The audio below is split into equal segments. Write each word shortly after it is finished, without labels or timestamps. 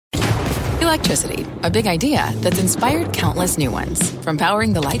Electricity, a big idea that's inspired countless new ones. From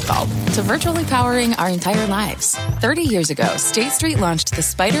powering the light bulb to virtually powering our entire lives. 30 years ago, State Street launched the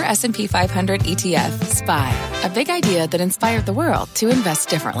SPDR S&P 500 ETF, SPY. A big idea that inspired the world to invest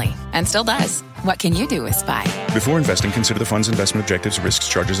differently. And still does. What can you do with SPY? Before investing, consider the fund's investment objectives, risks,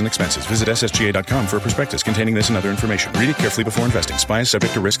 charges, and expenses. Visit ssga.com for a prospectus containing this and other information. Read it carefully before investing. SPY is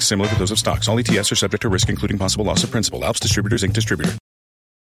subject to risks similar to those of stocks. All ETFs are subject to risk, including possible loss of principal. Alps Distributors, Inc. Distributor.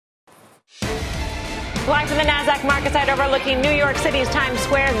 Live from the NASDAQ market site overlooking New York City's Times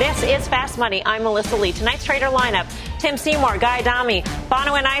Square, this is Fast Money. I'm Melissa Lee. Tonight's trader lineup, Tim Seymour, Guy Adami,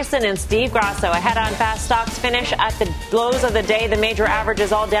 Bonawyn Eison, and Steve Grasso. Ahead on Fast Stocks finish at the lows of the day. The major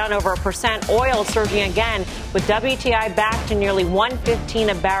averages all down over 1%. Oil surging again with WTI back to nearly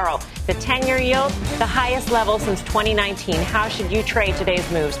 $115 a barrel. The 10-year yield, the highest level since 2019. How should you trade today's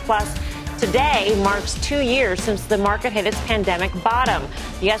moves? Plus, today marks 2 years since the market hit its pandemic bottom.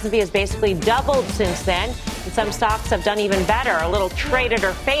 The S&P has basically doubled since then, and some stocks have done even better, a little traded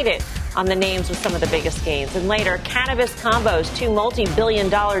or faded on the names with some of the biggest gains. And later, cannabis combos, 2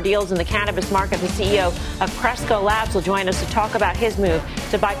 multi-billion-dollar deals in the cannabis market. The CEO of Cresco Labs will join us to talk about his move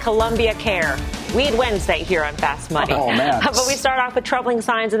to buy Columbia Care. Weed Wednesday here on Fast Money. Oh, man. But we start off with troubling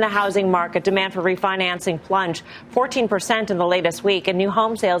signs in the housing market. Demand for refinancing plunged 14% in the latest week, and new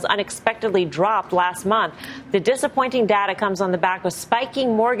home sales unexpectedly dropped last month. The disappointing data comes on the back of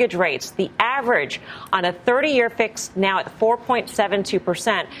spiking mortgage rates. The average on a 30-year fixed now at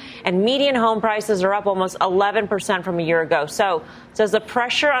 4.72%, and median home prices are up almost 11% from a year ago. So does the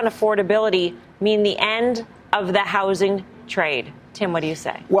pressure on affordability mean the end of the housing trade? Tim, what do you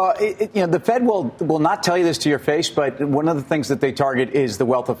say? Well, the Fed will not tell you this to your face, but one of the things that they target is the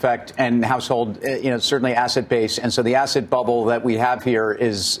wealth effect and household, certainly asset base. And so the asset bubble that we have here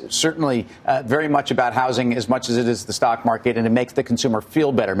is certainly very much about housing as much as it is the stock market, and it makes the consumer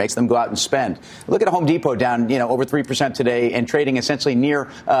feel better, makes them go out and spend. Look at Home Depot down, over 3% today and trading essentially near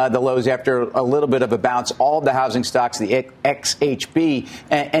the lows after a little bit of a bounce. All of the housing stocks, the XHB,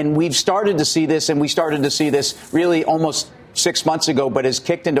 and we've started to see this, and we started to see this really almost 6 months ago, but has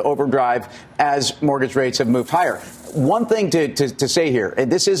kicked into overdrive as mortgage rates have moved higher. One thing to say here, and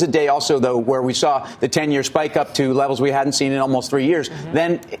this is a day also, though, where we saw the 10-year spike up to levels we hadn't seen in almost 3 years,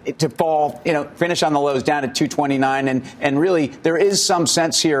 then to fall, finish on the lows down at 229. And really, there is some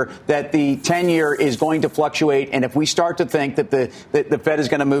sense here that the 10-year is going to fluctuate. And if we start to think that the Fed is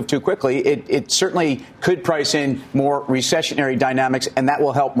going to move too quickly, it certainly could price in more recessionary dynamics, and that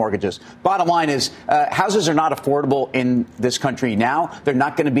will help mortgages. Bottom line is houses are not affordable in this country now. They're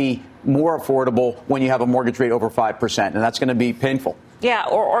not going to be more affordable when you have a mortgage rate over 5%, and that's going to be painful. Yeah,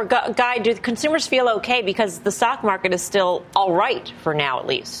 or Guy, do consumers feel okay because the stock market is still all right for now, at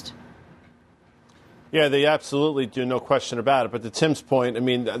least? Yeah, they absolutely do, no question about it. But to Tim's point,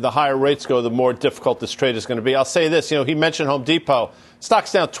 the higher rates go, the more difficult this trade is going to be. I'll say this, he mentioned Home Depot.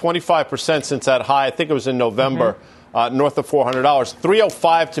 Stock's down 25% since that high. I think it was in November. North of $400.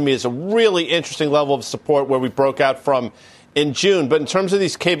 305 to me is a really interesting level of support where we broke out from in June. But in terms of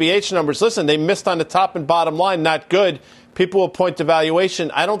these KBH numbers, listen, they missed on the top and bottom line. Not good. People will point to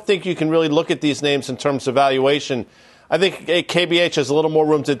valuation. I don't think you can really look at these names in terms of valuation. I think KBH has a little more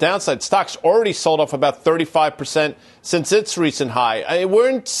room to downside. Stock's already sold off about 35% since its recent high. We're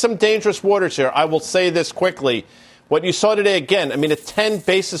in some dangerous waters here. I will say this quickly. What you saw today, again, a 10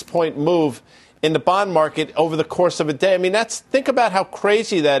 basis point move in the bond market over the course of a day. Think about how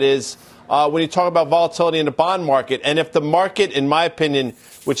crazy that is when you talk about volatility in the bond market. And if the market, in my opinion,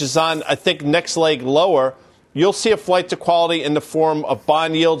 which is on, I think, next leg lower, you'll see a flight to quality in the form of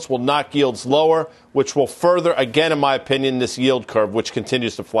bond yields will knock yields lower, which will further, again, in my opinion, this yield curve, which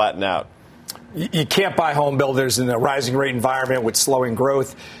continues to flatten out. You can't buy home builders in a rising rate environment with slowing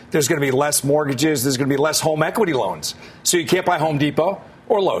growth. There's going to be less mortgages. There's going to be less home equity loans. So you can't buy Home Depot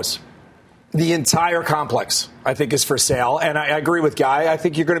or Lowe's. The entire complex, I think, is for sale. And I agree with Guy. I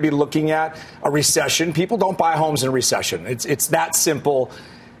think you're going to be looking at a recession. People don't buy homes in a recession. It's that simple.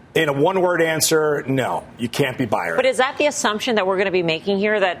 In a one-word answer, no, you can't be buyers. But is that the assumption that we're going to be making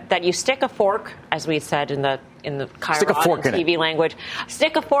here, that you stick a fork, as we said in the Chiron TV language,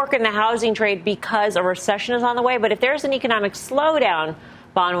 stick a fork in the housing trade because a recession is on the way? But if there's an economic slowdown,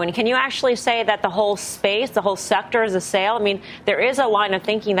 Bonawyn, can you actually say that the whole space, the whole sector is a sale? There is a line of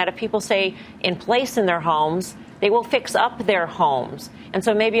thinking that if people stay in place in their homes, they will fix up their homes. And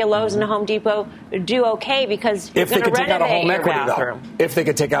so maybe a Lowe's and a Home Depot do okay because you're going to renovate your bathroom. If they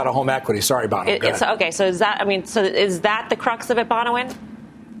could take out a home equity. Sorry, Bonawyn. Okay, so is that the crux of it, Bonawyn?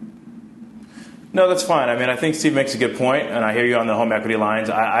 No, that's fine. I think Steve makes a good point, and I hear you on the home equity lines.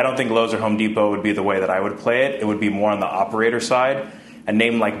 I don't think Lowe's or Home Depot would be the way that I would play it. It would be more on the operator side. A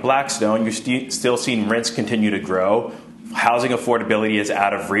name like Blackstone, you're still seeing rents continue to grow. Housing affordability is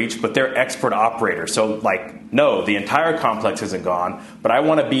out of reach, but they're expert operators. So, no, the entire complex isn't gone, but I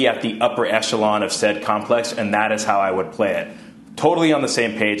want to be at the upper echelon of said complex, and that is how I would play it. Totally on the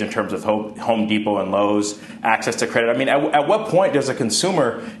same page in terms of Home Depot and Lowe's, access to credit. I mean, at what point does a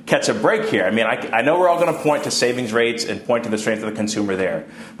consumer catch a break here? I mean, I know we're all going to point to savings rates and point to the strength of the consumer there.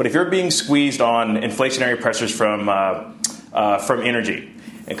 But if you're being squeezed on inflationary pressures from energy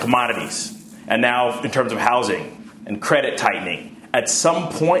and commodities, and now in terms of housing and credit tightening, at some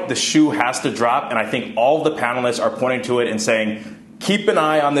point the shoe has to drop, and I think all the panelists are pointing to it and saying, keep an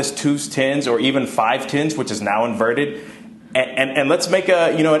eye on this 2s, 10s, or even 5 10s, which is now inverted, and let's make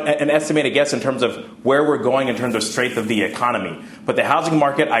an estimated guess in terms of where we're going in terms of strength of the economy. But the housing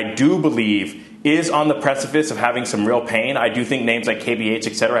market, I do believe, is on the precipice of having some real pain. I do think names like KBH,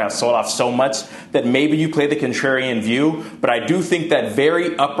 et cetera, have sold off so much that maybe you play the contrarian view. But I do think that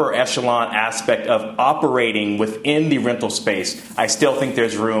very upper echelon aspect of operating within the rental space, I still think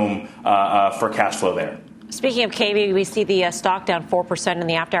there's room for cash flow there. Speaking of KB, we see the stock down 4% in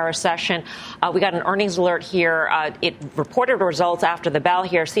the after-hour session. We got an earnings alert here. It reported results after the bell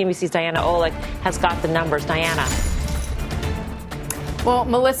here. CNBC's Diana Olick has got the numbers. Diana. Well,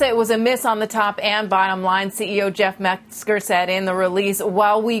 Melissa, it was a miss on the top and bottom line. CEO Jeff Metzger said in the release,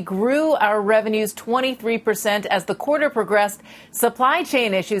 while we grew our revenues 23% as the quarter progressed, supply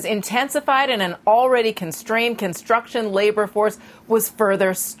chain issues intensified and an already constrained construction labor force was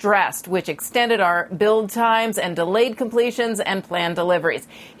further stressed, which extended our build times and delayed completions and planned deliveries.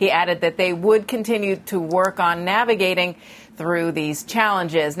 He added that they would continue to work on navigating through these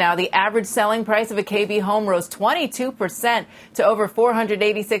challenges. Now, the average selling price of a KB home rose 22% to over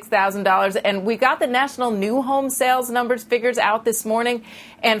 $486,000. And we got the national new home sales numbers figures out this morning.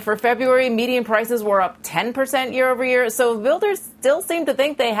 And for February, median prices were up 10% year over year. So builders still seem to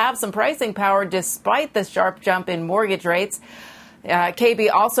think they have some pricing power despite the sharp jump in mortgage rates.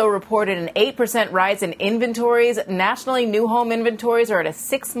 KB also reported an 8% rise in inventories. Nationally, new home inventories are at a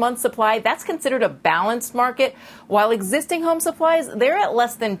 6-month supply. That's considered a balanced market, while existing home supplies, they're at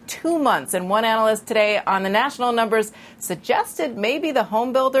less than 2 months. And one analyst today on the national numbers suggested maybe the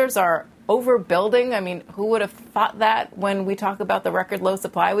home builders are overbuilding. I mean, who would have thought that when we talk about the record low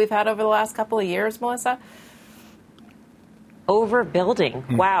supply we've had over the last couple of years, Melissa?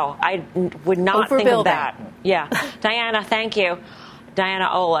 Overbuilding. Wow. I would not think of that. Yeah. Diana, thank you. Diana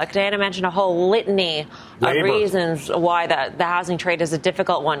Olick. Diana mentioned a whole litany of reasons why the housing trade is a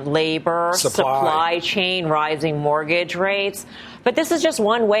difficult one. Labor, supply chain, rising mortgage rates. But this is just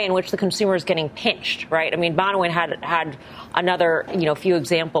one way in which the consumer is getting pinched, right? I mean, Bonawyn had another, few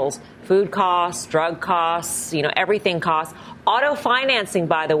examples. Food costs, drug costs, everything costs. Auto financing,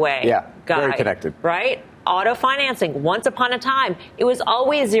 by the way. Yeah, very connected. Right? Auto financing. Once upon a time, it was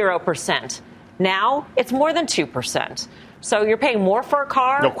always 0%. Now it's more than 2%. So you're paying more for a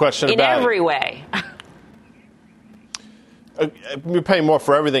car. No question in about every it. way. You're paying more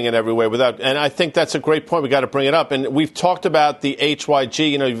for everything in every way and I think that's a great point. We got to bring it up. And we've talked about the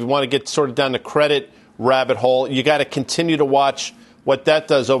HYG. If you want to get sort of down the credit rabbit hole, you got to continue to watch what that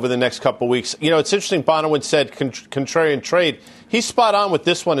does over the next couple of weeks. It's interesting. Bonawyn said contrarian trade. He's spot on with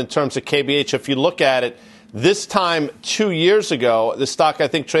this one in terms of KBH. If you look at it, this time 2 years ago, the stock, I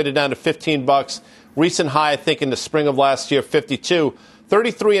think, traded down to $15. Recent high, I think, in the spring of last year, 52.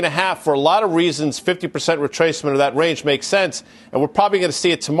 33.5 for a lot of reasons. 50% retracement of that range makes sense, and we're probably going to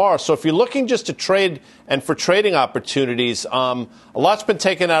see it tomorrow. So if you're looking just to trade and for trading opportunities, a lot's been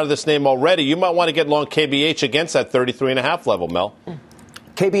taken out of this name already. You might want to get long KBH against that 33.5 level, Mel.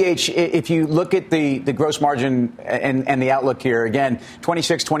 KBH, if you look at the gross margin and the outlook here, again,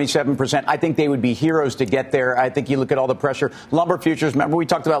 26, 27%, I think they would be heroes to get there. I think you look at all the pressure. Lumber futures, remember we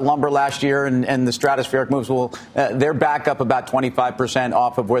talked about lumber last year and the stratospheric moves. Well, they're back up about 25%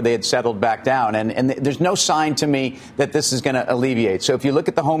 off of where they had settled back down. And there's no sign to me that this is going to alleviate. So if you look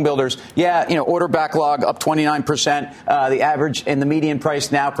at the home builders, order backlog up 29%. The average and the median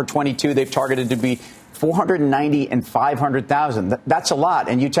price now for 22, they've targeted to be 490 and 500,000. That's a lot.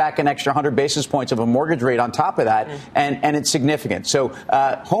 And you tack an extra 100 basis points of a mortgage rate on top of that, and it's significant. So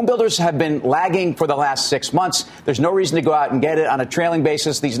home builders have been lagging for the last 6 months. There's no reason to go out and get it on a trailing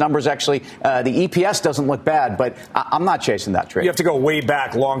basis. These numbers actually, the EPS doesn't look bad, but I'm not chasing that trade. You have to go way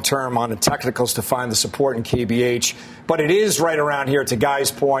back long term on the technicals to find the support in KBH. But it is right around here, to Guy's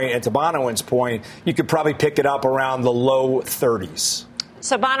point and to Bonawyn's point. You could probably pick it up around the low 30s.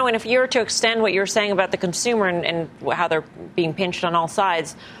 So, Bonawyn, if you were to extend what you're saying about the consumer and how they're being pinched on all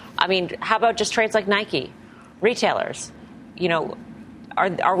sides, I mean, how about just trades like Nike, retailers?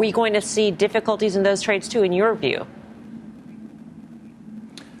 Are we going to see difficulties in those trades, too, in your view?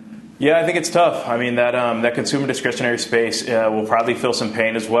 Yeah, I think it's tough. I mean, that consumer discretionary space will probably feel some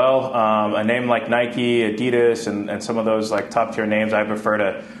pain as well. A name like Nike, Adidas, and some of those like top tier names, I prefer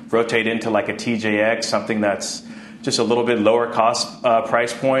to rotate into like a TJX, something that's just a little bit lower cost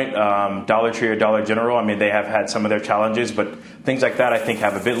price point. Dollar Tree or Dollar General, I mean, they have had some of their challenges, but things like that I think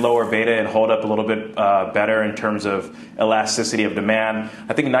have a bit lower beta and hold up a little bit better in terms of elasticity of demand.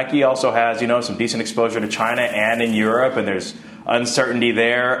 I think Nike also has, some decent exposure to China and in Europe, and there's uncertainty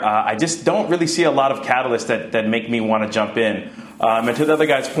there. I just don't really see a lot of catalysts that make me want to jump in. And to the other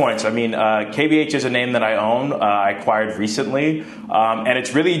guy's points, I mean, KVH is a name that I own, I acquired recently, and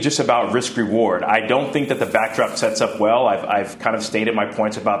it's really just about risk reward. I don't think that the backdrop sets up well. I've kind of stated my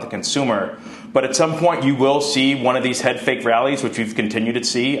points about the consumer. But at some point, you will see one of these head fake rallies, which we've continued to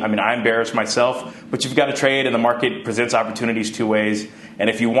see. I mean, I'm bearish myself, but you've got to trade, and the market presents opportunities two ways.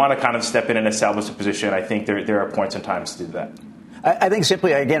 And if you want to kind of step in and establish a position, I think there are points and times to do that. I think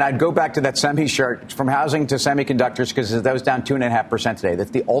simply, again, I'd go back to that semi chart from housing to semiconductors because that was down 2.5% today. That's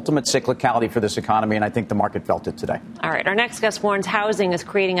the ultimate cyclicality for this economy, and I think the market felt it today. All right. Our next guest warns housing is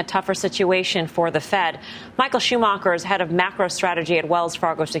creating a tougher situation for the Fed. Michael Schumacher is head of macro strategy at Wells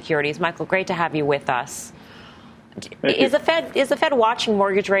Fargo Securities. Michael, great to have you with us. Is the Fed watching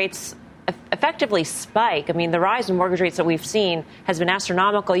mortgage rates effectively spike? I mean, the rise in mortgage rates that we've seen has been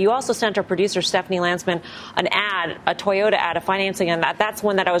astronomical. You also sent our producer, Stephanie Landsman, an ad, a Toyota ad of financing, and that's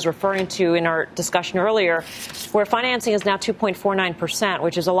one that I was referring to in our discussion earlier, where financing is now 2.49%,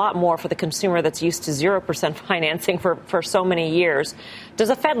 which is a lot more for the consumer that's used to 0% financing for so many years. Does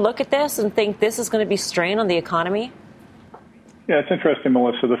the Fed look at this and think this is going to be strain on the economy? Yeah, it's interesting,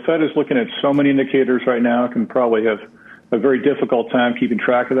 Melissa. The Fed is looking at so many indicators right now, it can probably have a very difficult time keeping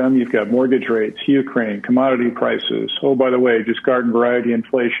track of them. You've got mortgage rates, Ukraine, commodity prices. Oh, by the way, just garden variety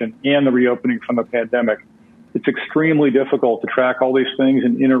inflation and the reopening from the pandemic. It's extremely difficult to track all these things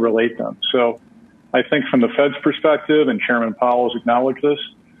and interrelate them. So I think from the Fed's perspective, and Chairman Powell has acknowledged this,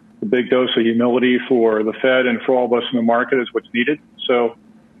 the big dose of humility for the Fed and for all of us in the market is what's needed. So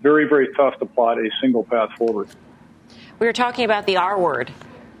very, very tough to plot a single path forward. We were talking about the R word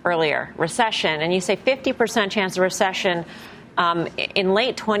earlier, recession, and you say 50% chance of recession in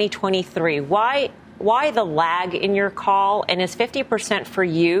late 2023. Why the lag in your call, and is 50% for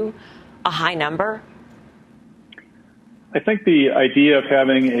you a high number? I think the idea of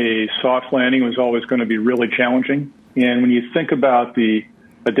having a soft landing was always going to be really challenging. And when you think about the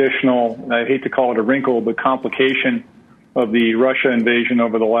additional, I hate to call it a wrinkle, but complication of the Russia invasion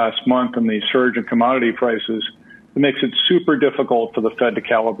over the last month and the surge in commodity prices, it makes it super difficult for the Fed to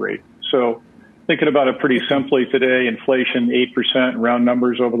calibrate. So thinking about it pretty simply today, inflation 8% round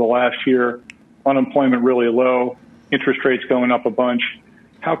numbers over the last year, unemployment really low, interest rates going up a bunch.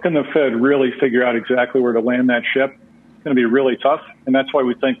 How can the Fed really figure out exactly where to land that ship? It's going to be really tough, and that's why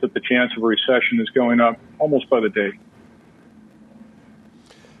we think that the chance of a recession is going up almost by the day.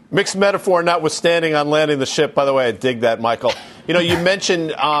 Mixed metaphor notwithstanding on landing the ship. By the way, I dig that, Michael. You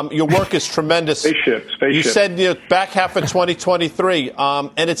mentioned your work is tremendous. Spaceship. You said back half of 2023.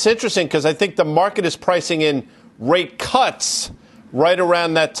 And it's interesting because I think the market is pricing in rate cuts right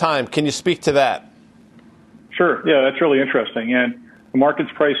around that time. Can you speak to that? Sure. Yeah, that's really interesting. And the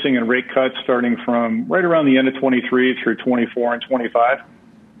market's pricing in rate cuts starting from right around the end of 23 through 24 and 25.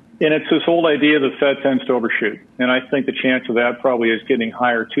 And it's this old idea the Fed tends to overshoot. And I think the chance of that probably is getting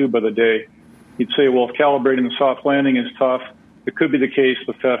higher, too, by the day. You'd say, well, if calibrating the soft landing is tough, it could be the case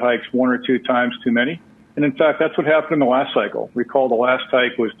the Fed hikes one or two times too many. And, in fact, that's what happened in the last cycle. Recall the last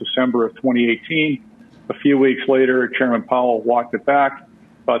hike was December of 2018. A few weeks later, Chairman Powell walked it back.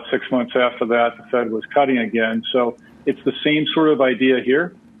 About 6 months after that, the Fed was cutting again. So it's the same sort of idea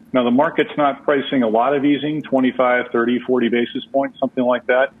here. Now, the market's not pricing a lot of easing, 25, 30, 40 basis points, something like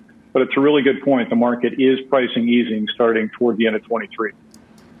that. But it's a really good point. The market is pricing easing starting toward the end of 23.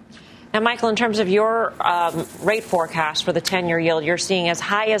 Now, Michael, in terms of your rate forecast for the 10-year yield, you're seeing as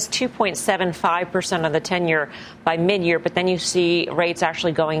high as 2.75% of the 10-year by mid-year, but then you see rates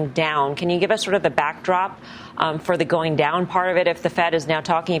actually going down. Can you give us sort of the backdrop for the going down part of it if the Fed is now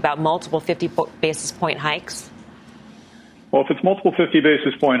talking about multiple 50 basis point hikes? Well, if it's multiple 50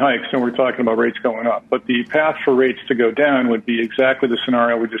 basis point hikes, then we're talking about rates going up. But the path for rates to go down would be exactly the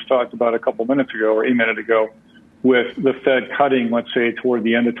scenario we just talked about a couple minutes ago or a minute ago with the Fed cutting, let's say, toward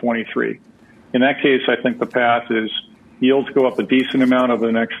the end of 23. In that case, I think the path is yields go up a decent amount over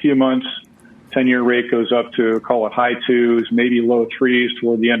the next few months. 10-year rate goes up to, call it high twos, maybe low threes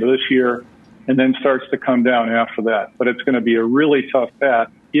toward the end of this year, and then starts to come down after that. But it's going to be a really tough path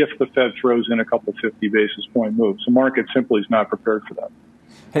if the Fed throws in a couple 50 basis point moves. The market simply is not prepared for that.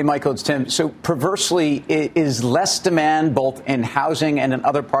 Hey, Michael, it's Tim. So perversely, is less demand both in housing and in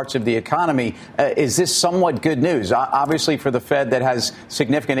other parts of the economy? Is this somewhat good news? Obviously, for the Fed that has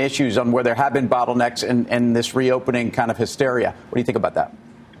significant issues on where there have been bottlenecks and this reopening kind of hysteria. What do you think about that?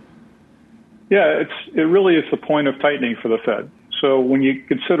 Yeah, it really is the point of tightening for the Fed. So when you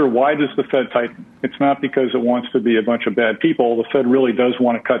consider why does the Fed tighten, it's not because it wants to be a bunch of bad people. The Fed really does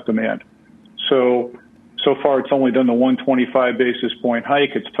want to cut demand. So far, it's only done the 125 basis point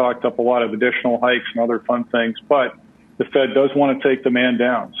hike. It's talked up a lot of additional hikes and other fun things, but the Fed does want to take demand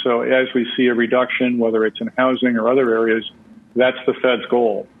down. So as we see a reduction, whether it's in housing or other areas, that's the Fed's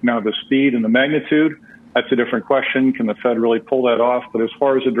goal. Now, the speed and the magnitude, that's a different question. Can the Fed really pull that off? But as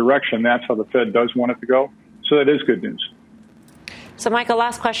far as the direction, that's how the Fed does want it to go. So that is good news. So, Michael,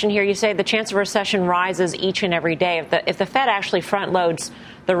 last question here. You say the chance of recession rises each and every day. If the Fed actually front loads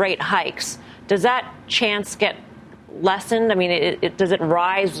the rate hikes, does that chance get lessened? I mean, does it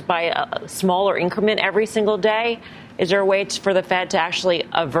rise by a smaller increment every single day? Is there a way for the Fed to actually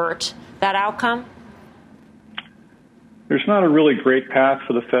avert that outcome? There's not a really great path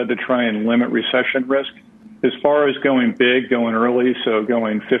for the Fed to try and limit recession risk. As far as going big, going early, so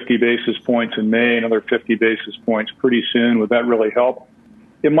going 50 basis points in May, another 50 basis points pretty soon, would that really help?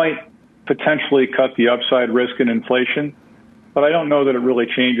 It might potentially cut the upside risk in inflation, but I don't know that it really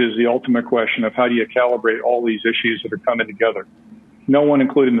changes the ultimate question of how do you calibrate all these issues that are coming together. No one,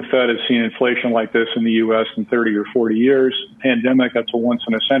 including the Fed, has seen inflation like this in the U.S. in 30 or 40 years. Pandemic, that's a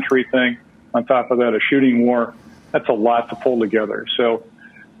once-in-a-century thing. On top of that, a shooting war. That's a lot to pull together. So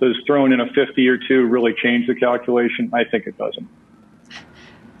does throwing in a 50 or two really change the calculation? I think it doesn't.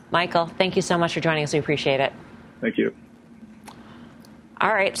 Michael, thank you so much for joining us. We appreciate it. Thank you.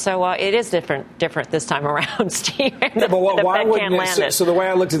 All right, so it is different this time around, Steve. Why wouldn't it? So the way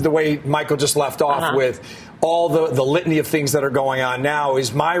I looked at the way Michael just left off with all the litany of things that are going on now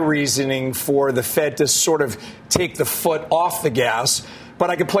is my reasoning for the Fed to sort of take the foot off the gas.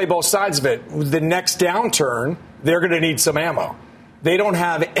 But I could play both sides of it. The next downturn, they're going to need some ammo. They don't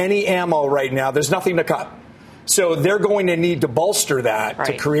have any ammo right now. There's nothing to cut. So they're going to need to bolster that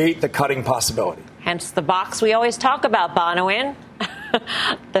to create the cutting possibility. Hence the box we always talk about, Bonawyn.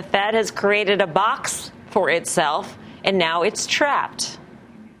 The Fed has created a box for itself, and now it's trapped.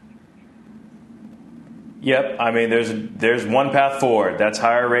 Yep. I mean, there's one path forward. That's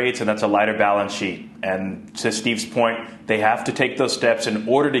higher rates, and that's a lighter balance sheet. And to Steve's point, they have to take those steps in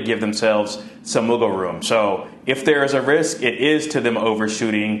order to give themselves some wiggle room. So if there is a risk, it is to them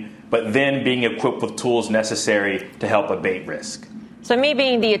overshooting, but then being equipped with tools necessary to help abate risk. So me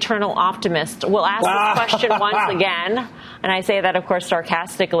being the eternal optimist will ask this question once again, and I say that, of course,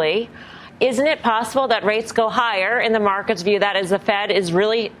 sarcastically. Isn't it possible that rates go higher in the market's view, that is, the Fed is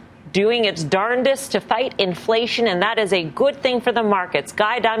really doing its darndest to fight inflation, and that is a good thing for the markets?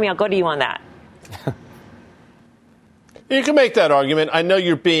 Guy Adami, I'll go to you on that. You can make that argument. I know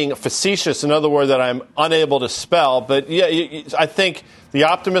you're being facetious, another word that I'm unable to spell, but yeah, I think the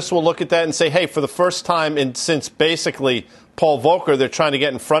optimists will look at that and say, hey, for the first time since basically Paul Volcker, they're trying to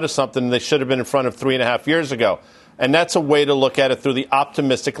get in front of something they should have been in front of 3.5 years ago. And that's a way to look at it through the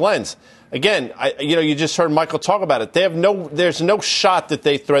optimistic lens. Again, you just heard Michael talk about it. There's no shot that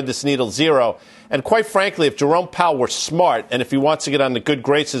they thread this needle zero. And quite frankly, if Jerome Powell were smart and if he wants to get on the good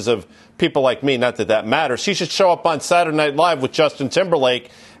graces of people like me, not that that matters, he should show up on Saturday Night Live with Justin Timberlake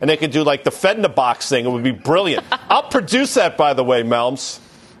and they could do like the Fed in a box thing. It would be brilliant. I'll produce that, by the way, Melms.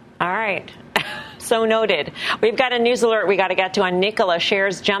 All right. So noted. We've got a news alert we got to get to on Nikola.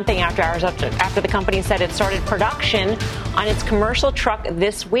 Shares jumping after the company said it started production on its commercial truck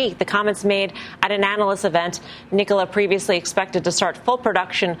this week. The comments made at an analyst event. Nikola previously expected to start full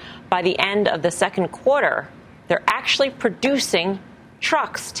production by the end of the second quarter. They're actually producing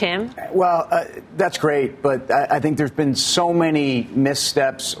trucks, Tim. Well, that's great, but I think there's been so many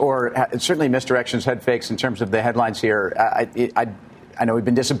missteps or certainly misdirections, head fakes in terms of the headlines here. I know we've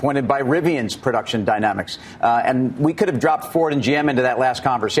been disappointed by Rivian's production dynamics, and we could have dropped Ford and GM into that last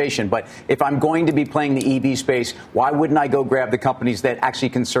conversation. But if I'm going to be playing the EV space, why wouldn't I go grab the companies that actually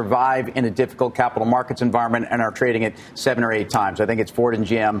can survive in a difficult capital markets environment and are trading at 7 or 8 times? I think it's Ford and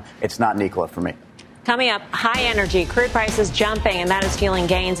GM. It's not Nikola for me. Coming up, high energy, crude prices jumping, and that is fueling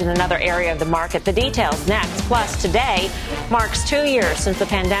gains in another area of the market. The details next. Plus, today marks 2 years since the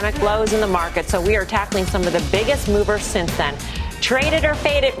pandemic lows in the market, so we are tackling some of the biggest movers since then. Trade it or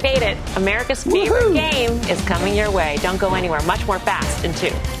fade it. America's favorite game is coming your way. Don't go anywhere. Much more fast in 2.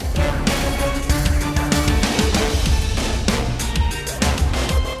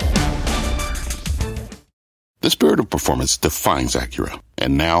 The spirit of performance defines Acura,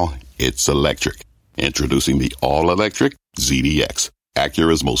 and now it's electric. Introducing the all-electric ZDX.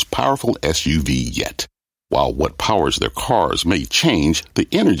 Acura's most powerful SUV yet. While what powers their cars may change, the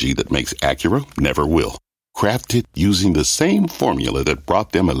energy that makes Acura never will. Crafted using the same formula that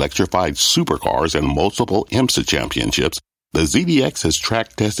brought them electrified supercars and multiple IMSA championships, the ZDX has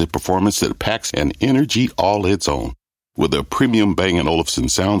track-tested performance that packs an energy all its own. With a premium Bang & Olufsen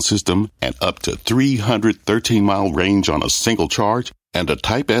sound system and up to 313-mile range on a single charge, and a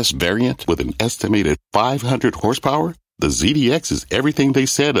Type S variant with an estimated 500 horsepower, the ZDX is everything they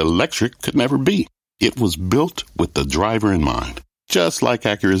said electric could never be. It was built with the driver in mind, just like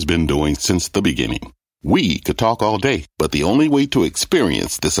Acura's been doing since the beginning. We could talk all day, but the only way to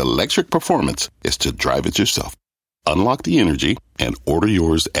experience this electric performance is to drive it yourself. Unlock the energy and order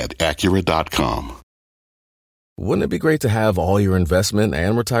yours at Acura.com. Wouldn't it be great to have all your investment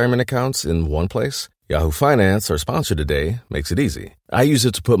and retirement accounts in one place? Yahoo Finance, our sponsor today, makes it easy. I use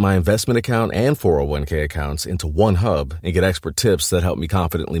it to put my investment account and 401k accounts into one hub and get expert tips that help me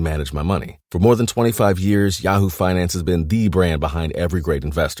confidently manage my money. For more than 25 years, Yahoo Finance has been the brand behind every great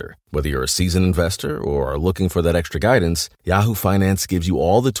investor. Whether you're a seasoned investor or are looking for that extra guidance, Yahoo Finance gives you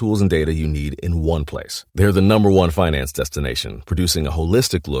all the tools and data you need in one place. They're the #1 finance destination, producing a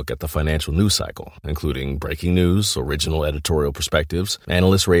holistic look at the financial news cycle, including breaking news, original editorial perspectives,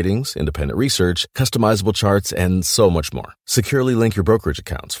 analyst ratings, independent research, customizable charts, and so much more. Securely link your brokerage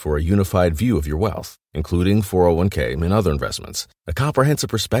accounts for a unified view of your wealth, including 401k and other investments. A comprehensive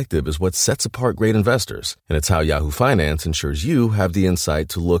perspective is what sets apart great investors, and it's how Yahoo Finance ensures you have the insight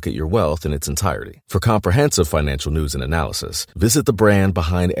to look at your wealth in its entirety. For comprehensive financial news and analysis, visit the brand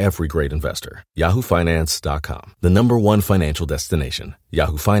behind every great investor, yahoofinance.com, the #1 financial destination,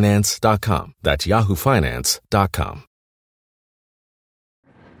 yahoofinance.com. That's yahoofinance.com.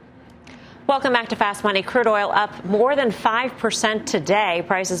 Welcome back to Fast Money. Crude oil up more than 5% today.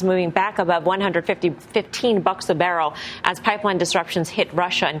 Prices moving back above $115 a barrel as pipeline disruptions hit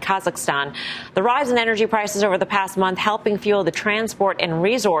Russia and Kazakhstan. The rise in energy prices over the past month helping fuel the transport and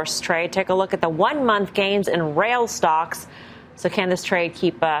resource trade. Take a look at the 1-month gains in rail stocks. So can this trade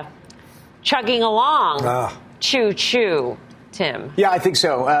keep chugging along? Choo-choo. Tim. Yeah, I think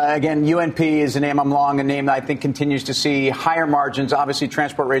so. Again, UNP is a name I'm long, a name that I think continues to see higher margins. Obviously,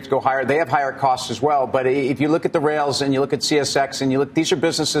 transport rates go higher. They have higher costs as well. But if you look at the rails and you look at CSX and you look, these are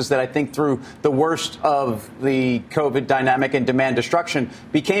businesses that I think through the worst of the COVID dynamic and demand destruction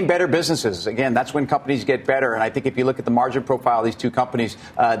became better businesses. Again, that's when companies get better. And I think if you look at the margin profile of these two companies,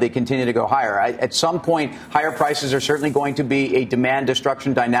 they continue to go higher. At some point, higher prices are certainly going to be a demand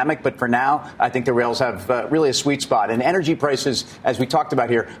destruction dynamic. But for now, I think the rails have really a sweet spot. And energy prices, as we talked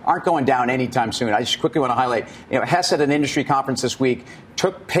about here, aren't going down anytime soon. I just quickly want to highlight, Hess at an industry conference this week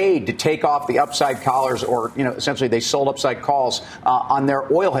paid to take off the upside collars, or, essentially they sold upside calls on their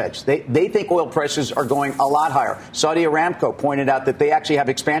oil hedge. They think oil prices are going a lot higher. Saudi Aramco pointed out that they actually have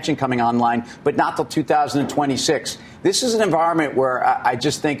expansion coming online, but not till 2026. This is an environment where I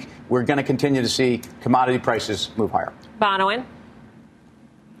just think we're going to continue to see commodity prices move higher. Bonawyn?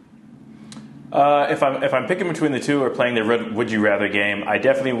 If I'm picking between the two or playing the would you rather game, I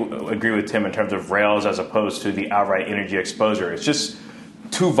definitely agree with Tim in terms of rails as opposed to the outright energy exposure. It's just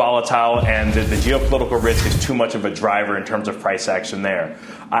too volatile, and the geopolitical risk is too much of a driver in terms of price action there.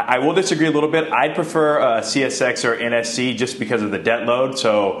 I will disagree a little bit. I'd prefer CSX or NSC just because of the debt load.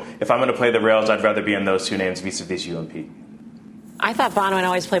 So if I'm going to play the rails, I'd rather be in those two names vis-a-vis UNP. I thought Bonawyn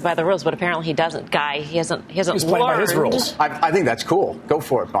always played by the rules, but apparently he doesn't. Guy, he hasn't He's learned. playing by his rules. I think that's cool. Go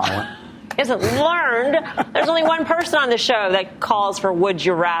for it, Bonawyn. Hasn't learned. There's only one person on the show that calls for would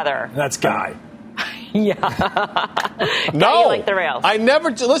you rather. That's Guy. Yeah. No, you like the rails. I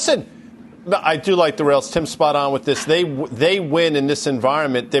never listen. I do like the rails. Tim's spot on with this. They win in this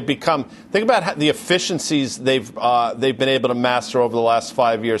environment. They become. Think about the efficiencies they've been able to master over the last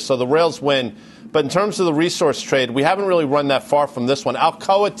 5 years. So the rails win. But in terms of the resource trade, we haven't really run that far from this one.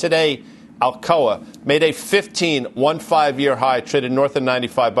 Alcoa today. Alcoa made a 15-year high, traded north of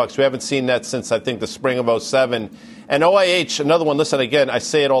 $95. We haven't seen that since, I think, the spring of 2007. And OIH, another one, listen, again, I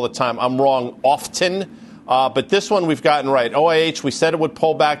say it all the time. I'm wrong often, but this one we've gotten right. OIH, we said it would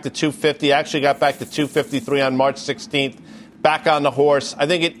pull back to 250. Actually got back to 253 on March 16th. Back on the horse. I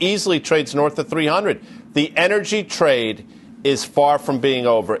think it easily trades north of 300. The energy trade is far from being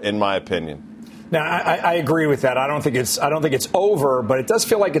over, in my opinion. Now, I agree with that. I don't think it's over, but it does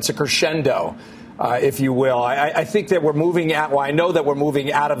feel like it's a crescendo, if you will. I think that we're moving out. Well, I know that we're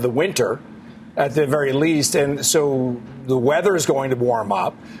moving out of the winter, at the very least, and so the weather is going to warm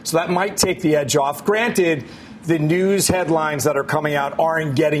up. So that might take the edge off. Granted, the news headlines that are coming out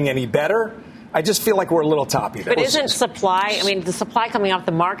aren't getting any better. I just feel like we're a little toppy there. But isn't supply, I mean, the supply coming off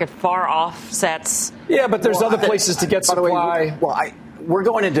the market far offsets? Yeah, but there's other places to get supply. We're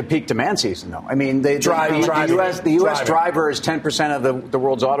going into peak demand season, though. I mean, the U.S. driver is 10% of the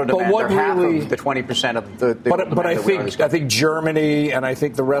world's auto demand. They're half of the 20% of the But I think Germany and I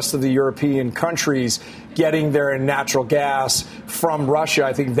think the rest of the European countries getting their natural gas from Russia,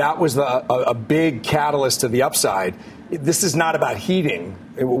 I think that was a big catalyst to the upside. This is not about heating.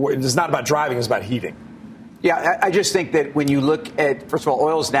 It's not about driving. It's about heating. Yeah, I just think that when you look at, first of all,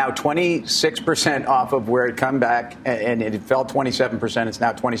 oil is now 26% off of where it come back, and it fell 27%. It's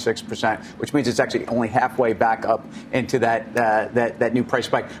now 26%, which means it's actually only halfway back up into that new price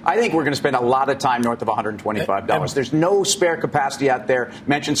spike. I think we're going to spend a lot of time north of $125. There's no spare capacity out there.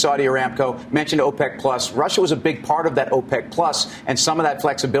 Mentioned Saudi Aramco, mentioned OPEC Plus. Russia was a big part of that OPEC Plus, and some of that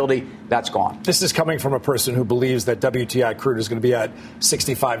flexibility, that's gone. This is coming from a person who believes that WTI crude is going to be at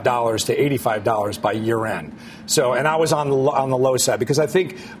 $65 to $85 by year end. So, and I was on the low side because I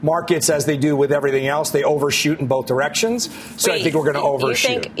think markets, as they do with everything else, they overshoot in both directions. So I think we're going to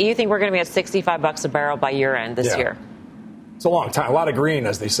overshoot. You think we're going to be at $65 a barrel by year end this year? It's a long time. A lot of green,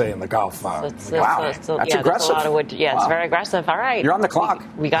 as they say in the Gulf. Wow, that's aggressive. There's a lot of wood. Yeah, it's very aggressive. All right. You're on the clock.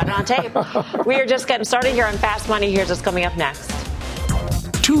 We got it on tape. We are just getting started here on Fast Money. Here's what's coming up next.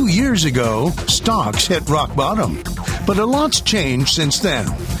 2 years ago, stocks hit rock bottom, but a lot's changed since then.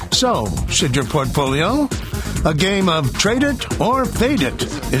 So, should your portfolio? A game of trade it or fade it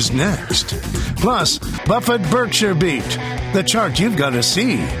is next. Plus, Buffett Berkshire Beat, the chart you've got to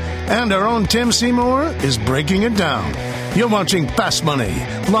see. And our own Tim Seymour is breaking it down. You're watching Fast Money,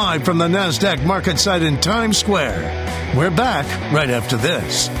 live from the NASDAQ market site in Times Square. We're back right after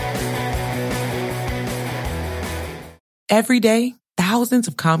this. Every day, thousands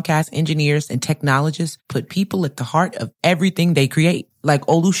of Comcast engineers and technologists put people at the heart of everything they create. Like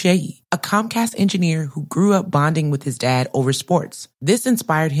Oluseyi, a Comcast engineer who grew up bonding with his dad over sports. This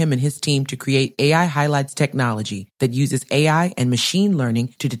inspired him and his team to create AI Highlights technology that uses AI and machine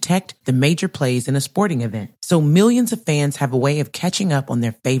learning to detect the major plays in a sporting event. So millions of fans have a way of catching up on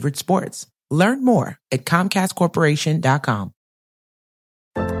their favorite sports. Learn more at ComcastCorporation.com.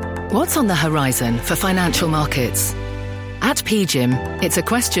 What's on the horizon for financial markets? At PGIM, it's a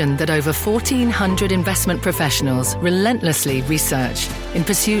question that over 1,400 investment professionals relentlessly research in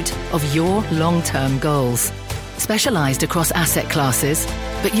pursuit of your long-term goals. Specialized across asset classes,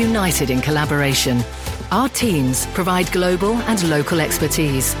 but united in collaboration, our teams provide global and local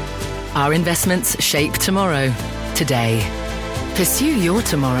expertise. Our investments shape tomorrow, today. Pursue your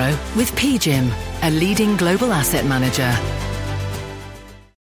tomorrow with PGIM, a leading global asset manager.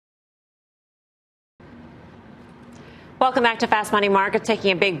 Welcome back to Fast Money Markets.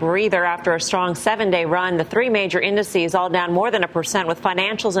 Taking a big breather after a strong 7-day run. The three major indices all down more than 1%, with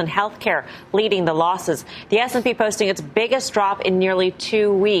financials and healthcare leading the losses. The S&P posting its biggest drop in nearly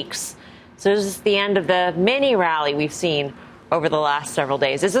 2 weeks. So this is the end of the mini rally we've seen over the last several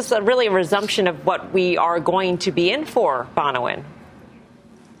days. Is this really a resumption of what we are going to be in for, Bonawyn?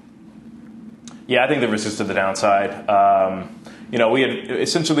 Yeah, I think the risk is to the downside. We had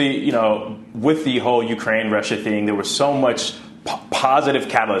essentially, with the whole Ukraine-Russia thing, there was so much positive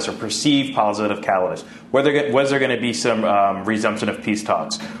catalyst or perceived positive catalyst. Was there going to be some resumption of peace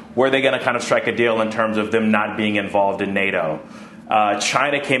talks? Were they going to kind of strike a deal in terms of them not being involved in NATO?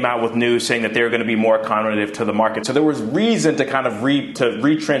 China came out with news saying that they were going to be more accommodative to the market. So there was reason to kind of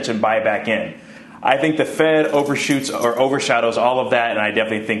retrench and buy back in. I think the Fed overshoots or overshadows all of that, and I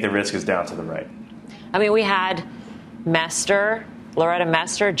definitely think the risk is down to the right. I mean, we had Loretta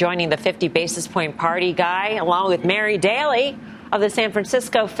Mester joining the 50 basis point party guy, along with Mary Daly of the San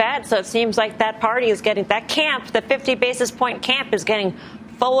Francisco Fed. So it seems like that party is getting, that camp, the 50 basis point camp, is getting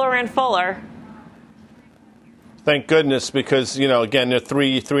fuller and fuller. Thank goodness, because, again, they're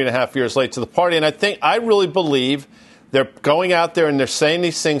 3.5 years late to the party. And I really believe they're going out there and they're saying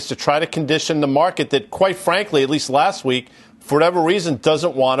these things to try to condition the market that, quite frankly, at least last week, for whatever reason,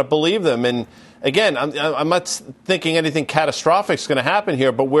 doesn't want to believe them. And again, I'm not thinking anything catastrophic is going to happen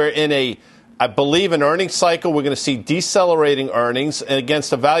here, but we're in I believe, an earnings cycle. We're going to see decelerating earnings and against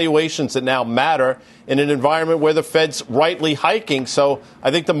the valuations that now matter in an environment where the Fed's rightly hiking. So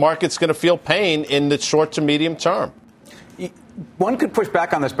I think the market's going to feel pain in the short to medium term. One could push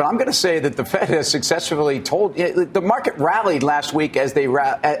back on this, but I'm going to say that the Fed has successfully told the market rallied last week as they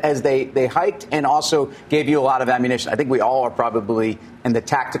hiked and also gave you a lot of ammunition. I think we all are probably in the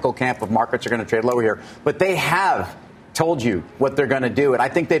tactical camp of markets are going to trade lower here, but they have told you what they're going to do, and I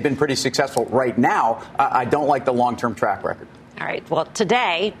think they've been pretty successful right now. I don't like the long-term track record. All right. Well,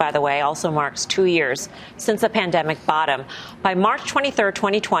 today, by the way, also marks 2 years since the pandemic bottom. By March 23rd,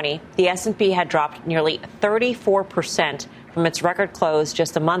 2020, the S&P had dropped nearly 34% from its record close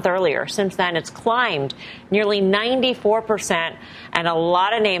just a month earlier. Since then, it's climbed nearly 94%, and a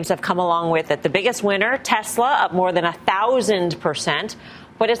lot of names have come along with it. The biggest winner, Tesla, up more than 1,000%.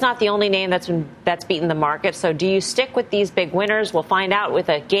 But it's not the only name that's beaten the market. So do you stick with these big winners? We'll find out with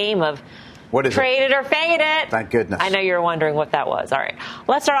a game of trade it or fade it. Thank goodness. I know you're wondering what that was. All right.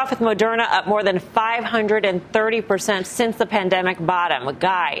 Let's start off with Moderna, up more than 530% since the pandemic bottom.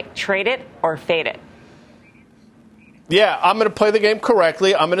 Guy, trade it or fade it? Yeah, I'm going to play the game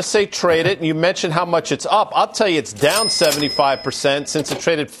correctly. I'm going to say trade it. And you mentioned how much it's up. I'll tell you it's down 75% since it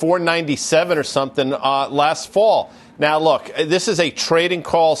traded $497 or something last fall. Now, look, this is a trading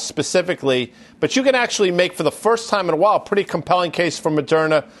call specifically, but you can actually make, for the first time in a while, a pretty compelling case for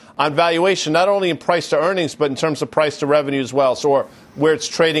Moderna on valuation, not only in price to earnings, but in terms of price to revenue as well, or where it's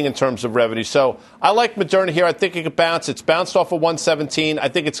trading in terms of revenue. So I like Moderna here. I think it could bounce. It's bounced off of 117. I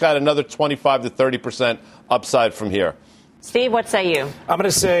think it's got another 25 to 30% upside from here. Steve, what say you? I'm going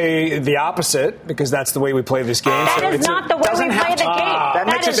to say the opposite, because that's the way we play this game. That is not the way we play the game. That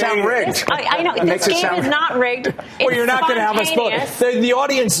makes it sound rigged. I know. This game is not rigged. Well, you're not going to have us both. The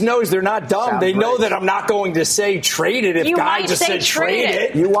audience knows they're not dumb. They know that I'm not going to say trade it if Guy just said trade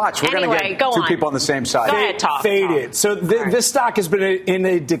it. You watch. We're going to get two people on the same side. Go ahead, fade it. So this stock has been in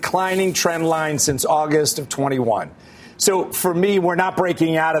a declining trend line since August of 21. So for me, we're not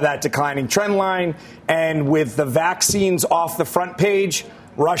breaking out of that declining trend line. And with the vaccines off the front page,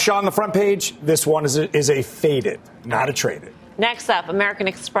 Russia on the front page, this one is a fade it, not a trade it. Next up, American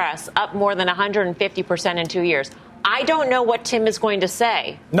Express, up more than 150% in 2 years. I don't know what Tim is going to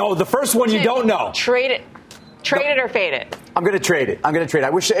say. No, the first one you don't know. Trade it. Trade it or fade it? I'm going to trade it.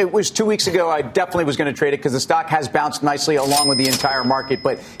 I wish it was 2 weeks ago. I definitely was going to trade it because the stock has bounced nicely along with the entire market.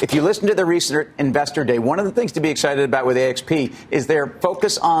 But if you listen to the recent Investor Day, one of the things to be excited about with AXP is their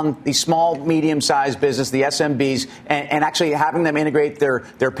focus on the small, medium-sized business, the SMBs, and actually having them integrate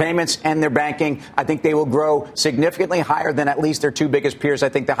their payments and their banking. I think they will grow significantly higher than at least their two biggest peers. I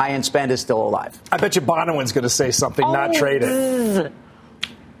think the high-end spend is still alive. I bet you Bonawyn's going to say something, not trade it.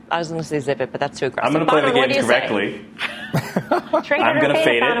 I was going to say zip it, but that's too aggressive. I'm going to play the game correctly. I'm going to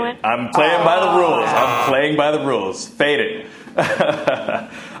fade it. I'm playing by the rules. I'm playing by the rules. Fade it.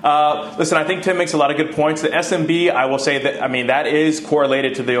 Listen, I think Tim makes a lot of good points. The SMB, I will say that is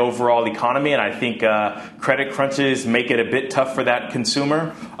correlated to the overall economy, and I think credit crunches make it a bit tough for that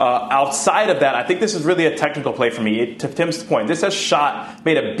consumer. Outside of that, I think this is really a technical play for me. To Tim's point, this has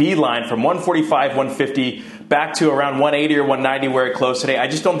made a beeline from 145, 150 back to around 180 or 190 where it closed today. I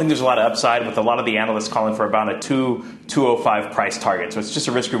just don't think there's a lot of upside, with a lot of the analysts calling for about a 205 price target. So it's just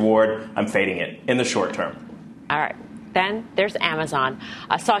a risk reward. I'm fading it in the short term. All right. Then there's Amazon.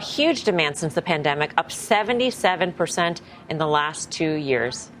 Saw huge demand since the pandemic, up 77% in the last 2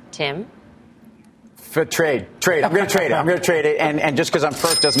 years. Tim? For trade. I'm going to trade it. And just because I'm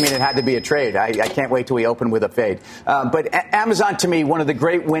first doesn't mean it had to be a trade. I can't wait till we open with a fade. But Amazon, to me, one of the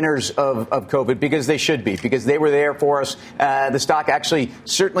great winners of COVID, because they should be, because they were there for us. The stock actually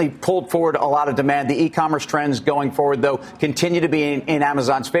certainly pulled forward a lot of demand. The e-commerce trends going forward, though, continue to be in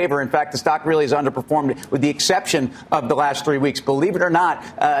Amazon's favor. In fact, the stock really has underperformed with the exception of the last 3 weeks. Believe it or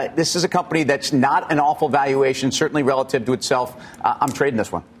not, this is a company that's not an awful valuation, certainly relative to itself. I'm trading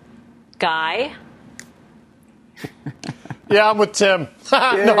this one. Guy? Yeah, I'm with Tim. No,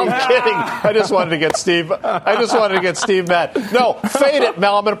 I'm kidding. I just wanted to get Steve mad. No, fade it,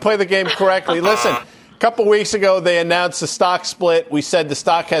 Mel. I'm going to play the game correctly. Listen, a couple weeks ago, they announced the stock split. We said the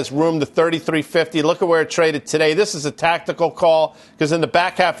stock has room to 33.50. Look at where it traded today. This is a tactical call because in the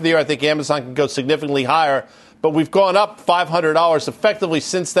back half of the year, I think Amazon can go significantly higher. But we've gone up $500 effectively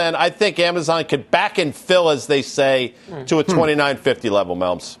since then. I think Amazon could back and fill, as they say, to a 29.50 level,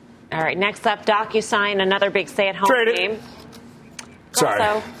 Melms. All right, next up, DocuSign, another big stay-at-home game.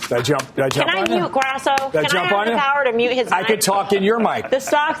 Sorry. Did I jump Can I mute Grasso? Can I have the power to mute his mic? I could talk in your mic. The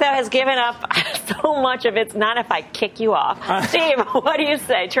stock, though, has given up so much of its not if I kick you off. Steve, what do you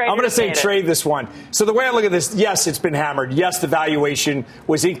say? Trade I'm going to say trade this one. So the way I look at this, yes, it's been hammered. Yes, the valuation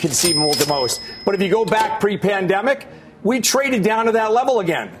was inconceivable to most. But if you go back pre-pandemic, we traded down to that level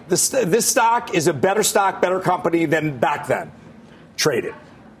again. This stock is a better stock, better company than back then. Trade it.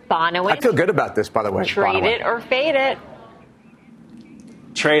 Bonawyn. I feel good about this, by the way. Trade it or fade it.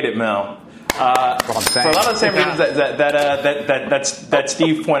 Trade it, Mel. For a lot of the same reasons that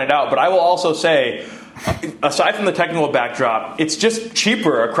Steve pointed out. But I will also say, aside from the technical backdrop, it's just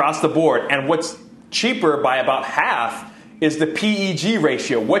cheaper across the board. And what's cheaper by about half is the PEG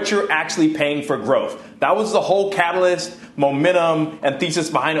ratio, what you're actually paying for growth. That was the whole catalyst, momentum, and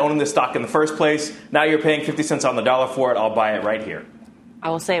thesis behind owning this stock in the first place. Now you're paying 50 cents on the dollar for it. I'll buy it right here. I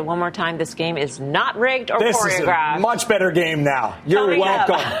will say it one more time. This game is not rigged or this choreographed. This is a much better game now. You're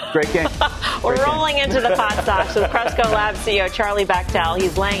welcome. Great game. We're rolling into the pot stocks with Cresco Labs CEO Charlie Bachtell.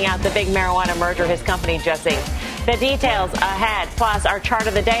 He's laying out the big marijuana merger his company just inked. The details ahead, plus our chart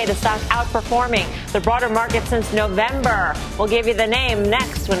of the day, the stock outperforming the broader market since November. We'll give you the name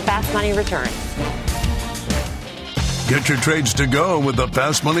next when Fast Money returns. Get your trades to go with the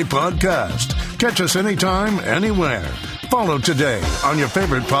Fast Money Podcast. Catch us anytime, anywhere. Follow today on your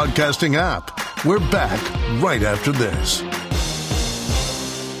favorite podcasting app. We're back right after this.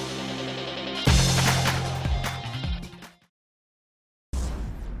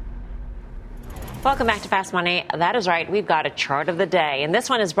 Welcome back to Fast Money. That is right. We've got a chart of the day. And this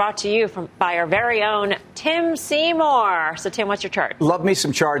one is brought to you by our very own Tim Seymour. So, Tim, what's your chart? Love me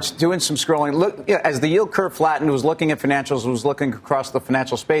some charts, doing some scrolling. Look, as the yield curve flattened, was looking at financials, was looking across the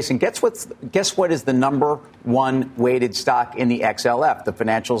financial space. And guess what is the number one weighted stock in the XLF, the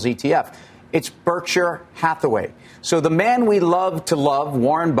financials ETF? It's Berkshire Hathaway. So the man we love to love,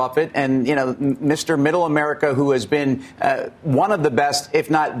 Warren Buffett, and, Mr. Middle America, who has been one of the best, if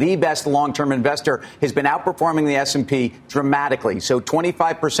not the best long-term investor, has been outperforming the S&P dramatically. So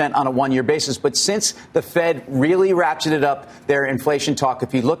 25% on a one-year basis. But since the Fed really ratcheted up their inflation talk,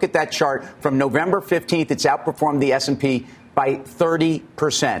 if you look at that chart from November 15th, it's outperformed the S&P by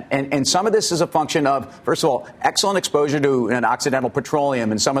 30%. And some of this is a function of, first of all, excellent exposure to an Occidental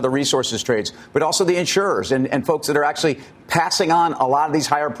Petroleum and some of the resources trades, but also the insurers and folks that are actually passing on a lot of these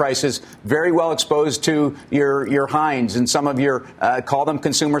higher prices, very well exposed to your Heinz and some of your, call them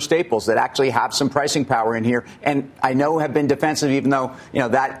consumer staples that actually have some pricing power in here. And I know have been defensive, even though,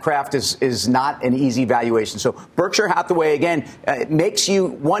 that craft is not an easy valuation. So Berkshire Hathaway, again, makes you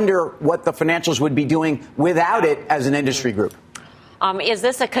wonder what the financials would be doing without it as an industry group. Is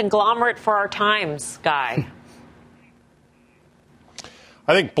this a conglomerate for our times, Guy?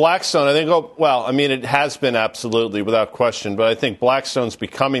 I think Blackstone, it has been absolutely without question, but I think Blackstone's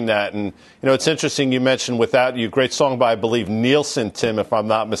becoming that. And, it's interesting you mentioned Without You, great song by, I believe, Nielsen, Tim, if I'm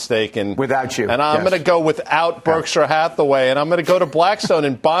not mistaken. Without You. And I'm going to go without Berkshire Hathaway, and I'm going to go to Blackstone.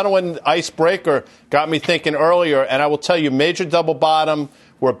 And Bonawyn Icebreaker got me thinking earlier, and I will tell you, major double bottom.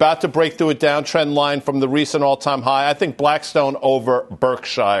 We're about to break through a downtrend line from the recent all-time high. I think Blackstone over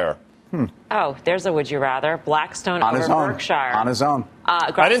Berkshire. Oh, there's a would you rather. Blackstone on over Berkshire. On his own.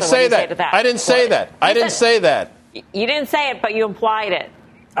 Grasso, I didn't say that. I didn't say that. I didn't say that. You didn't say it, but you implied it.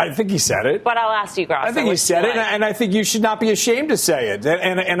 I think he said it. But I'll ask you, Grasso. I think he said it, and I think you should not be ashamed to say it.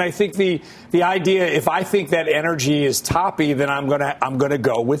 And I think the idea, if I think that energy is toppy, then I'm gonna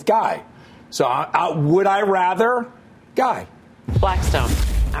go with Guy. So would I rather Guy? Blackstone.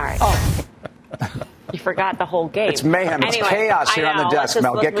 All right. Oh. You forgot the whole game. It's mayhem. It's chaos here on the desk,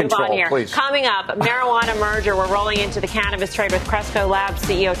 Mel. Get control, please. Coming up, marijuana merger. We're rolling into the cannabis trade with Cresco Labs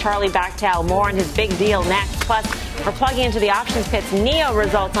CEO Charlie Bachtell. More on his big deal next. Plus, we're plugging into the options pits. NEO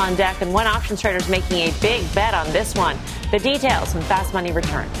results on deck, and one options trader is making a big bet on this one. The details when Fast Money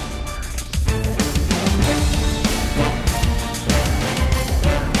returns.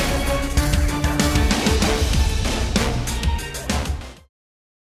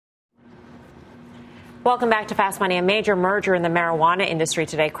 Welcome back to Fast Money. A major merger in the marijuana industry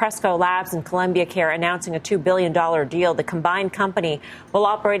today. Cresco Labs and Columbia Care announcing a $2 billion deal. The combined company will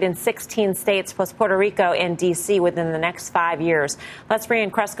operate in 16 states plus Puerto Rico and D.C. within the next 5 years. Let's bring in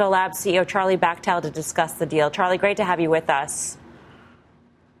Cresco Labs CEO Charlie Bachtell to discuss the deal. Charlie, great to have you with us.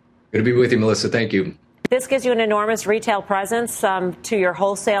 Good to be with you, Melissa. Thank you. This gives you an enormous retail presence to your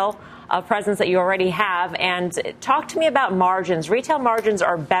wholesale presence that you already have. And talk to me about margins. Retail margins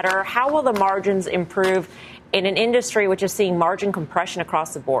are better. How will the margins improve in an industry which is seeing margin compression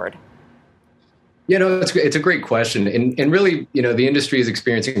across the board? It's a great question. And really, the industry is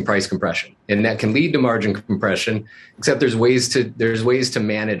experiencing price compression, and that can lead to margin compression, except there's ways to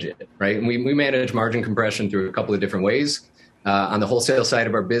manage it, right? And we manage margin compression through a couple of different ways. On the wholesale side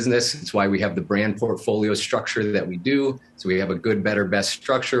of our business, it's why we have the brand portfolio structure that we do. So we have a good, better, best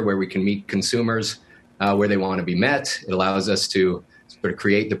structure where we can meet consumers where they want to be met. It allows us to sort of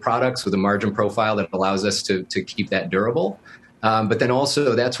create the products with a margin profile that allows us to keep that durable. But then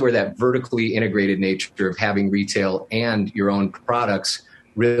also that's where that vertically integrated nature of having retail and your own products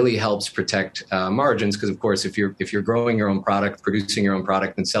really helps protect margins. Because, of course, if you're growing your own product, producing your own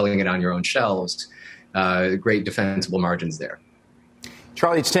product and selling it on your own shelves, great defensible margins there.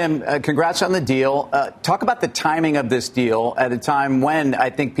 Charlie, it's Tim. Congrats on the deal. Talk about the timing of this deal at a time when I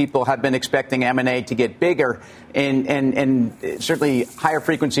think people have been expecting M&A to get bigger and certainly higher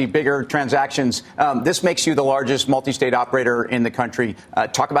frequency, bigger transactions. This makes you the largest multi-state operator in the country.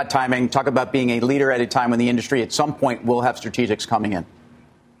 Talk about timing. Talk about being a leader at a time when the industry at some point will have strategics coming in.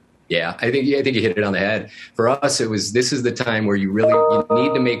 Yeah, I think you hit it on the head. For us, this is the time where you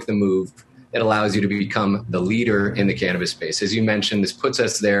need to make the move that allows you to become the leader in the cannabis space. As you mentioned, this puts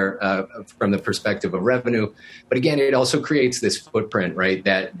us there from the perspective of revenue. But again, it also creates this footprint, right,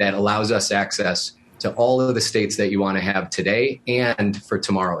 that allows us access to all of the states that you want to have today and for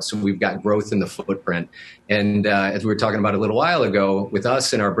tomorrow. So we've got growth in the footprint. And as we were talking about a little while ago, with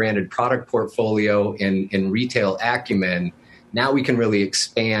us and our branded product portfolio and retail acumen, now we can really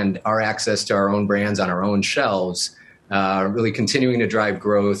expand our access to our own brands on our own shelves, really continuing to drive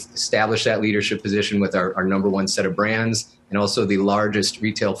growth, establish that leadership position with our number one set of brands, and also the largest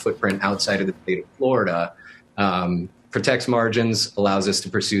retail footprint outside of the state of Florida. Protects margins, allows us to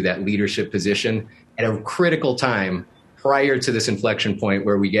pursue that leadership position at a critical time prior to this inflection point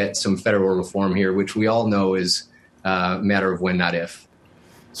where we get some federal reform here, which we all know is a matter of when, not if.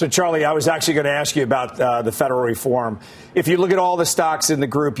 So, Charlie, I was actually going to ask you about the federal reform. If you look at all the stocks in the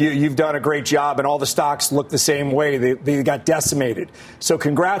group, you've done a great job, and all the stocks look the same way. They got decimated. So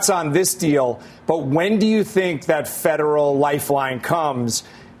congrats on this deal. But when do you think that federal lifeline comes,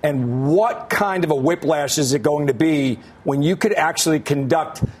 and what kind of a whiplash is it going to be when you could actually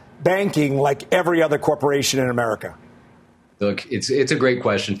conduct banking like every other corporation in America? Look, it's a great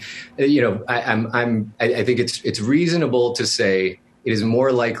question. I think it's reasonable to say it is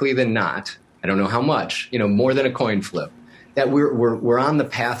more likely than not, I don't know how much, more than a coin flip, that we're on the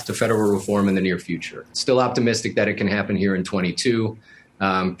path to federal reform in the near future. Still optimistic that it can happen here in 22,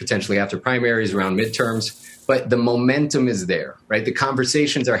 potentially after primaries, around midterms. But the momentum is there, right? The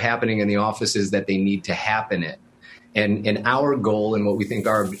conversations are happening in the offices that they need to happen in. And our goal and what we think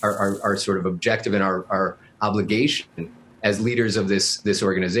our sort of objective and our obligation as leaders of this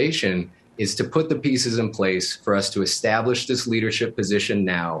organization is to put the pieces in place for us to establish this leadership position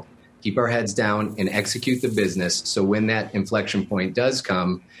now, keep our heads down and execute the business. So when that inflection point does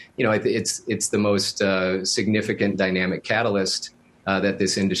come, it's the most significant dynamic catalyst that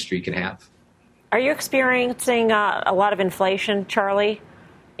this industry can have. Are you experiencing a lot of inflation, Charlie,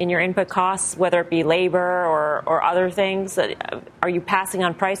 in your input costs, whether it be labor or other things? Are you passing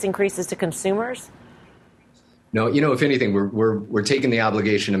on price increases to consumers? No, if anything, we're taking the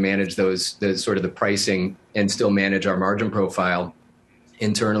obligation to manage the pricing and still manage our margin profile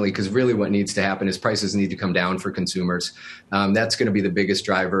internally, because really what needs to happen is prices need to come down for consumers. That's going to be the biggest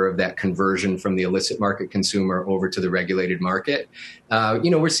driver of that conversion from the illicit market consumer over to the regulated market.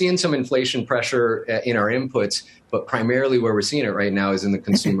 We're seeing some inflation pressure in our inputs, but primarily where we're seeing it right now is in the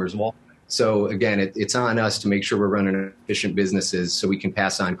consumer's wallet. So again, it's on us to make sure we're running efficient businesses so we can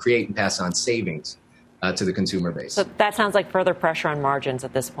create and pass on savings to the consumer base. So that sounds like further pressure on margins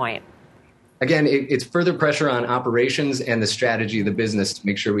at this point. Again, it's further pressure on operations and the strategy of the business to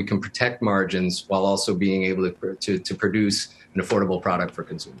make sure we can protect margins while also being able to produce an affordable product for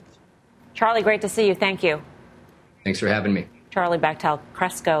consumers. Charlie, great to see you. Thank you. Thanks for having me. Charlie Bachtell,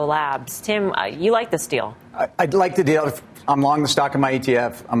 Cresco Labs. Tim, you like this deal? I'd like the deal. I'm long the stock in my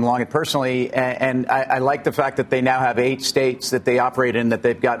ETF. I'm long it personally, and I like the fact that they now have 8 states that they operate in that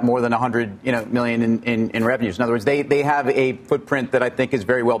they've got more than 100 million in revenues. In other words, they have a footprint that I think is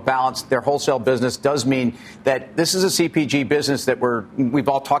very well balanced. Their wholesale business does mean that this is a CPG business that we've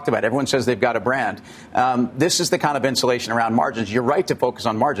all talked about. Everyone says they've got a brand. This is the kind of insulation around margins. You're right to focus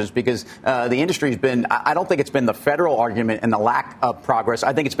on margins because the industry's been. I don't think it's been the federal argument and the lack of progress.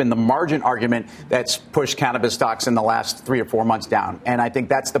 I think it's been the margin argument that's pushed cannabis stocks in the last 3 or 4 months down. And I think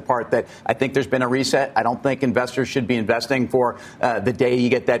that's the part that I think there's been a reset. I don't think investors should be investing for the day you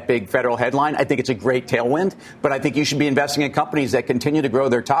get that big federal headline. I think it's a great tailwind, but I think you should be investing in companies that continue to grow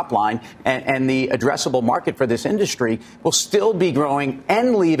their top line, and the addressable market for this industry will still be growing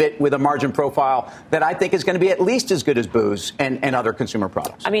and leave it with a margin profile that I think is going to be at least as good as booze and other consumer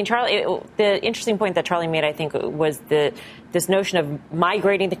products. I mean, Charlie, the interesting point that Charlie made, I think, was this notion of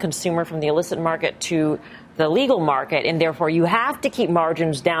migrating the consumer from the illicit market to the legal market, and therefore you have to keep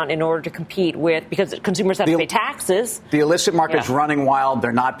margins down in order to compete with, because consumers have to pay taxes. The illicit market's running wild.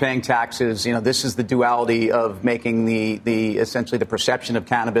 They're not paying taxes. This is the duality of making the essentially the perception of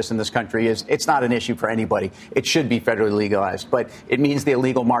cannabis in this country is it's not an issue for anybody. It should be federally legalized, but it means the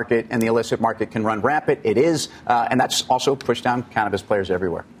illegal market and the illicit market can run rampant. It is, and that's also pushed down cannabis players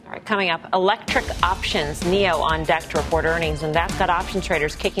everywhere. All right, coming up, Electric Options, NEO on deck to report earnings, and that's got options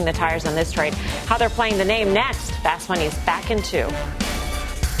traders kicking the tires on this trade. How they're playing the name next. Fast Money is back in 2.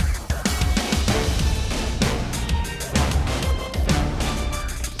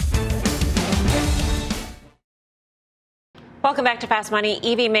 Welcome back to Fast Money.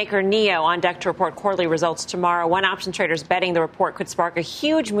 EV maker NIO on deck to report quarterly results tomorrow. One option traders betting the report could spark a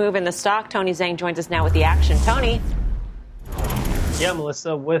huge move in the stock. Tony Zhang joins us now with the action. Tony. Yeah,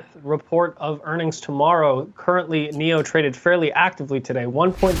 Melissa, with report of earnings tomorrow, currently NIO traded fairly actively today,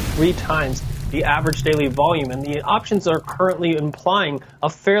 1.3 times the average daily volume. And the options are currently implying a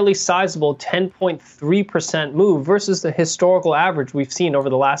fairly sizable 10.3% move versus the historical average we've seen over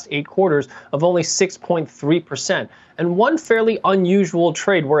the last 8 quarters of only 6.3%. And one fairly unusual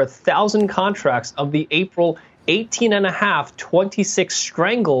trade where 1,000 contracts of the April 18.5 26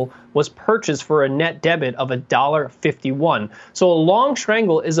 strangle was purchased for a net debit of $1.51. So a long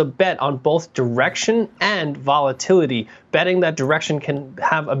strangle is a bet on both direction and volatility. Betting that direction can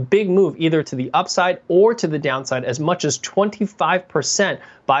have a big move either to the upside or to the downside, as much as 25%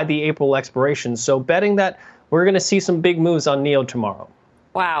 by the April expiration. So betting that we're going to see some big moves on NIO tomorrow.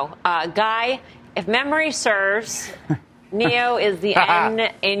 Wow. Guy, if memory serves, NIO is the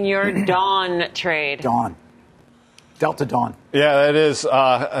N in your Dawn trade. Dawn. Delta Dawn. Yeah, that is.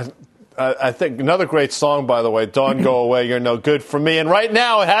 I think another great song, by the way, Dawn Go Away, You're No Good For Me. And right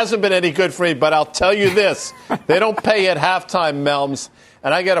now, it hasn't been any good for me, but I'll tell you this. They don't pay at halftime, Melms.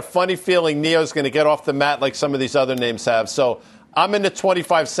 And I got a funny feeling NIO's going to get off the mat like some of these other names have. So I'm in the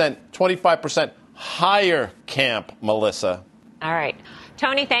 25% higher camp, Melissa. All right.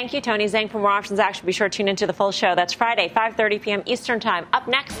 Tony, thank you. Tony Zhang from More Options Action. Be sure to tune into the full show. That's Friday, 5:30 p.m. Eastern Time. Up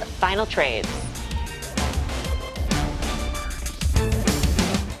next, Final Trades.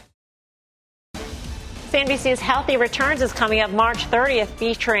 CNBC's Healthy Returns is coming up March 30th,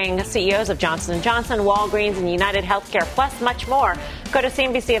 featuring CEOs of Johnson & Johnson, Walgreens, and United Healthcare, plus much more. Go to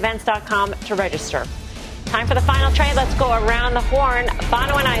CNBCevents.com to register. Time for the final trade. Let's go around the horn.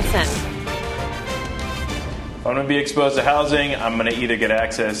 Bono and Eisen. If I'm going to be exposed to housing, I'm going to either get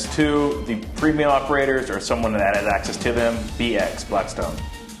access to the premium operators or someone that has access to them, BX, Blackstone.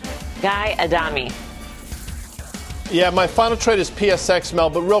 Guy Adami. Yeah, my final trade is PSX, Mel,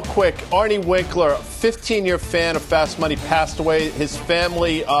 but real quick, Arnie Winkler, 15-year fan of Fast Money, passed away. His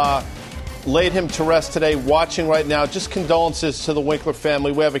family laid him to rest today, watching right now. Just condolences to the Winkler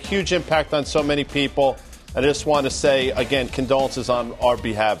family. We have a huge impact on so many people. I just want to say, again, condolences on our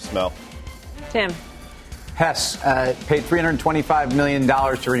behalf, Mel. Tim. Hess paid $325 million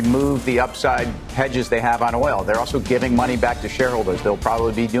to remove the upside hedges they have on oil. They're also giving money back to shareholders. They'll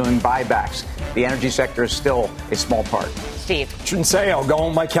probably be doing buybacks. The energy sector is still a small part. Steve. Shouldn't say I'll go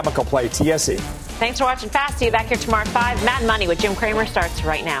on my chemical play, TSE. Thanks for watching Fast. See you back here tomorrow at 5. Mad Money with Jim Cramer starts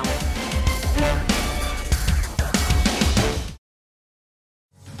right now.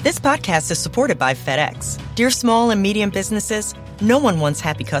 This podcast is supported by FedEx. Dear small and medium businesses, no one wants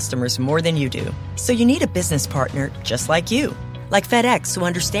happy customers more than you do. So you need a business partner just like you. Like FedEx, who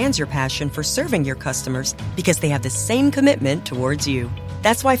understands your passion for serving your customers because they have the same commitment towards you.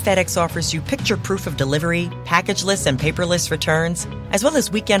 That's why FedEx offers you picture proof of delivery, packageless and paperless returns, as well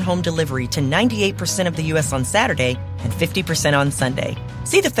as weekend home delivery to 98% of the U.S. on Saturday and 50% on Sunday.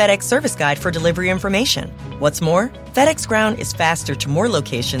 See the FedEx service guide for delivery information. What's more, FedEx Ground is faster to more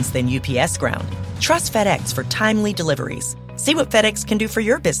locations than UPS Ground. Trust FedEx for timely deliveries. See what FedEx can do for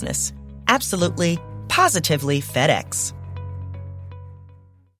your business. Absolutely, positively FedEx.